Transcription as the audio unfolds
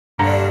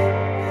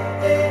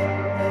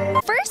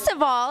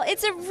of all,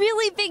 it's a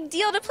really big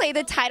deal to play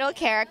the title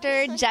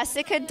character,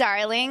 Jessica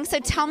Darling. So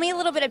tell me a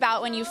little bit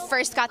about when you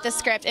first got the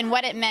script and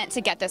what it meant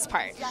to get this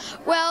part.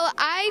 Well,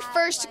 I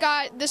first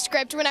got the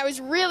script when I was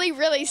really,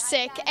 really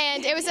sick,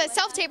 and it was a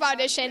self-tape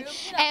audition.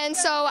 And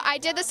so I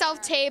did the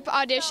self-tape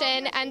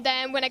audition, and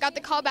then when I got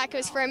the call back, it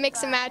was for a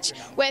mix and match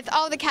with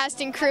all the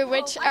cast and crew,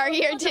 which are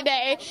here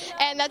today.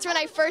 And that's when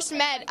I first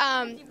met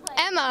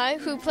Emma,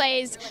 who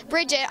plays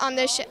Bridget on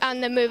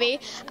the movie.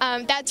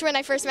 That's when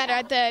I first met her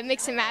at the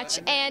mix and match,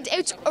 and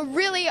it's a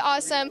really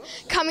awesome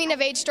coming of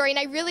age story, and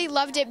I really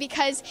loved it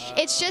because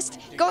it's just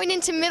going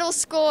into middle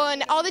school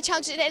and all the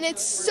challenges, and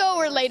it's so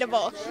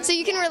relatable. So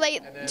you can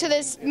relate to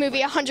this movie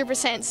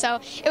 100%.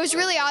 So it was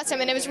really awesome,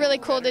 and it was really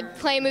cool to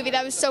play a movie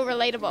that was so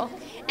relatable.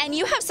 And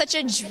you have such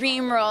a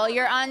dream role.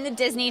 You're on the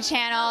Disney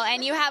Channel,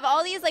 and you have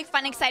all these like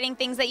fun, exciting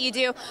things that you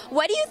do.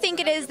 What do you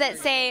think it is that,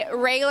 say,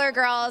 regular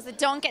girls that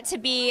don't get to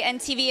be in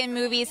TV and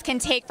movies can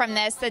take from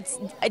this that's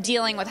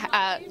dealing with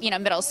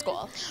middle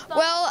school?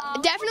 Well,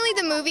 definitely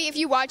the movie, if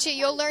you watch it,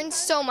 you'll learn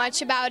so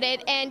much about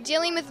it, and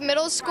dealing with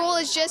middle school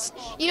is just,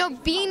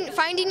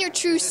 finding your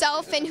true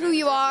self and who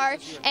you are,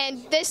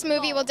 and this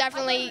movie will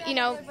definitely,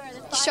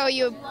 show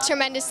you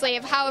tremendously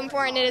of how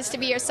important it is to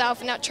be yourself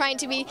and not trying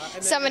to be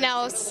someone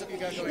else.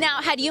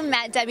 Now, had you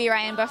met Debbie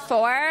Ryan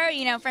before,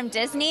 from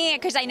Disney?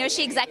 Because I know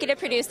she executive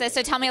produced this,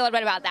 so tell me a little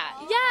bit about that.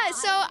 Yeah,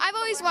 so I've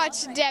always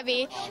watched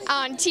Debbie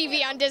on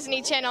TV on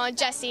Disney Channel and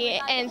Jessie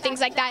and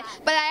things like that,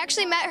 but I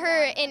actually met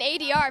her in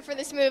ADR for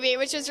this movie,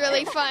 which was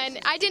really fun.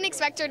 I didn't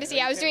expect her to see.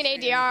 I was doing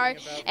ADR,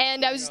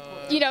 and I was,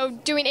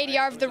 doing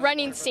ADR of the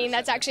running scene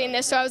that's actually in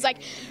this, so I was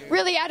like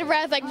really out of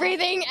breath, like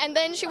breathing, and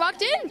then she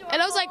walked in,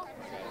 and I was like,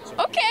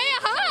 okay,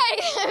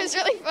 hi! It was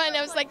really fun.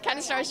 I was like kind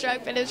of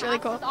starstruck, but it was really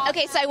cool.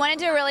 Okay, so I want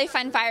to do a really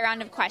fun fire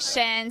round of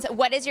questions.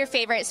 What is your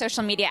favorite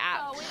social media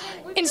app?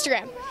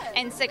 Instagram.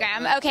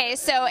 Instagram. Okay,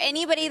 so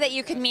anybody that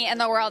you could meet in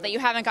the world that you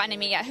haven't gotten to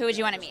meet yet, who would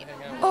you want to meet?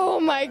 Oh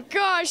my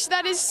gosh,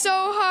 that is so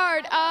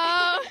hard.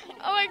 Oh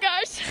my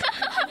gosh.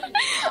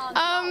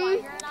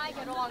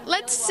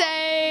 Let's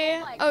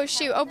say,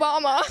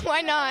 Obama.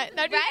 Why not?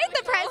 Right?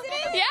 The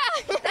president? Yeah.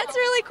 That's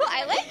really cool.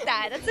 I like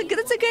that. That's a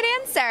good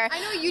answer. I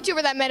know a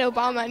YouTuber that met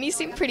Obama, and he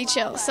seemed pretty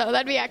chill, so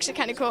that'd be actually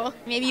kind of cool.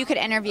 Maybe you could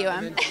interview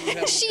him.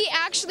 She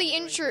actually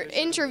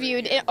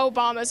interviewed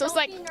Obama, so it's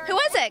like... Who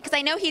was it? Because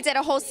I know he did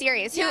a whole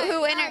series.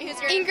 Who interviewed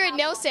her? Ingrid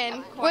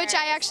Nilsson, which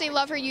I actually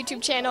love her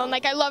YouTube channel,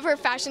 and I love her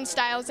fashion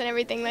styles and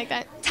everything like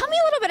that. Tell me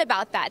a little bit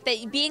about that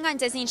being on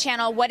Disney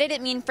Channel, what did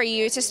it mean for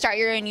you to start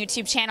your own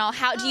YouTube channel?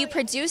 How do you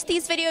produce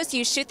these videos? Do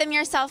you shoot them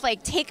yourself?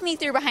 Take me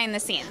through behind the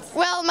scenes.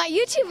 Well, my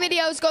YouTube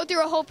videos go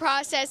through a whole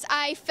process.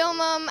 I film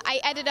them, I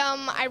edit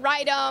them, I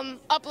write them,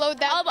 upload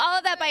them. All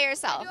of that by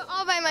yourself? I do it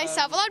all by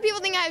myself. A lot of people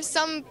think I have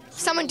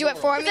someone do it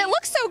for me. It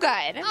looks so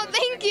good. Oh,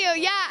 thank you.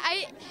 Yeah,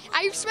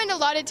 I spend a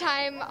lot of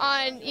time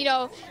on,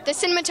 the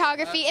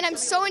cinematography, and I'm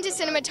so into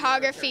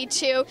cinematography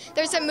too.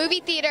 There's a movie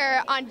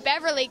theater on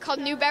Beverly called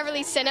New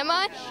Beverly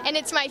Cinema, and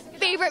it's my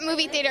favorite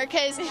movie theater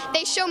because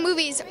they show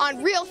movies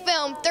on real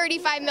film,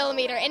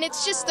 35mm, and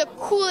it's just the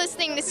coolest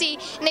thing to see,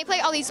 and they play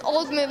all these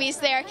old movies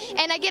there,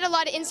 and I get a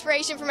lot of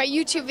inspiration from my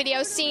YouTube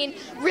videos, seeing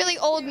really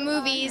old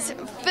movies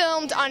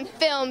filmed on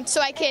film,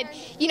 so I could,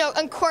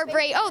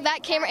 incorporate, that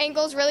camera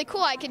angle is really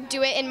cool, I could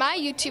do it in my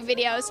YouTube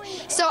videos.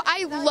 So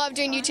I love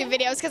doing YouTube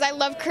videos because I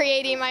love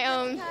creating my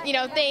own,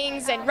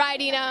 things and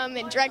writing them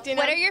and directing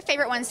them. What are your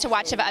favorite ones to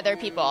watch of other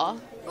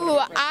people? Ooh,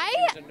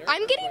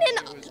 I'm getting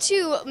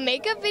into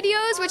makeup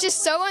videos, which is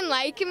so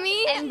unlike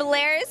me. And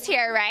Blair's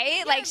here,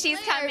 right? Yeah,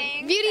 she's Blair,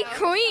 coming. Beauty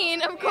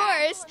queen, of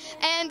course.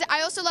 And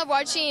I also love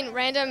watching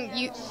random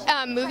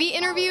movie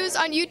interviews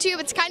on YouTube.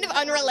 It's kind of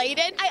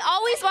unrelated. I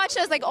always watch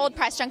those old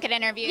press junket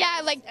interviews.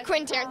 Yeah, like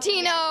Quentin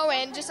Tarantino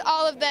and just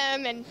all of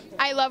them. And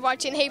I love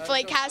watching Hateful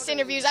Eight cast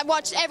interviews. I've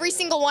watched every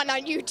single one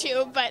on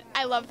YouTube, but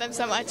I love them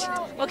so much.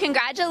 Well,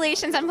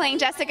 congratulations on playing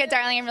Jessica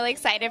Darling. I'm really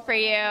excited for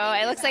you.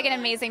 It looks like an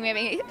amazing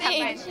movie.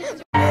 Thanks.